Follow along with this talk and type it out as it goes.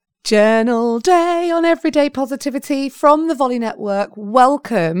Journal Day on Everyday Positivity from the Volley Network.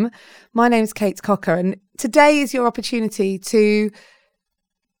 Welcome. My name's Kate Cocker, and today is your opportunity to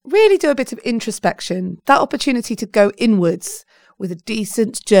really do a bit of introspection, that opportunity to go inwards with a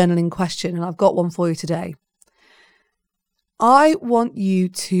decent journaling question, and I've got one for you today. I want you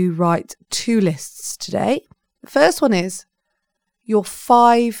to write 2 lists today. The first one is your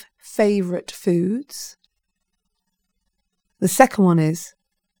 5 favourite foods. The second one is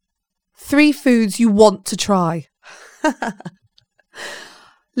 3 foods you want to try.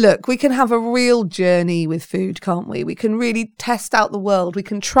 Look, we can have a real journey with food, can't we? We can really test out the world. We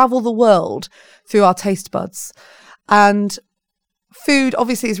can travel the world through our taste buds. And food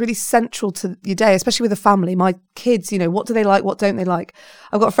obviously is really central to your day, especially with a family. My kids, what do they like? What don't they like?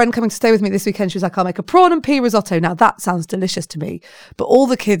 I've got a friend coming to stay with me this weekend. She was like, I'll make a prawn and pea risotto. Now that sounds delicious to me. But all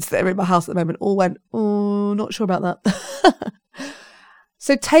the kids that are in my house at the moment all went, oh, not sure about that.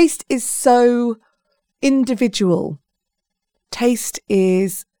 So taste is so individual. Taste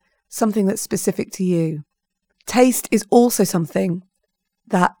is something that's specific to you. Taste is also something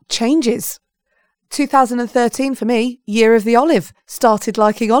that changes. 2013 for me, year of the olive, started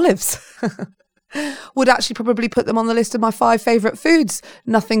liking olives. Would actually probably put them on the list of my 5 favourite foods.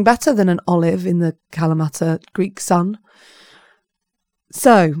 Nothing better than an olive in the Kalamata Greek sun.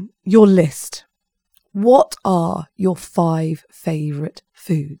 So, your list. What are your 5 favourite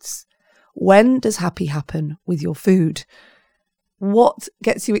foods? When does happy happen with your food? What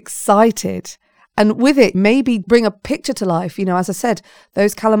gets you excited? And with it, maybe bring a picture to life. As I said,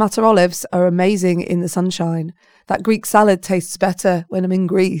 those Kalamata olives are amazing in the sunshine. That Greek salad tastes better when I'm in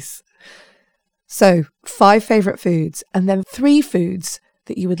Greece. So 5 favourite foods, and then 3 foods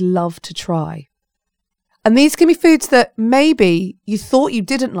that you would love to try. And these can be foods that maybe you thought you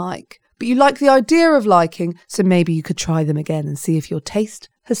didn't like, but you like the idea of liking, so maybe you could try them again and see if your taste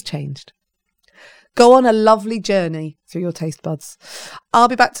has changed. Go on a lovely journey through your taste buds. I'll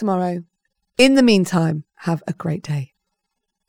be back tomorrow. In the meantime, have a great day.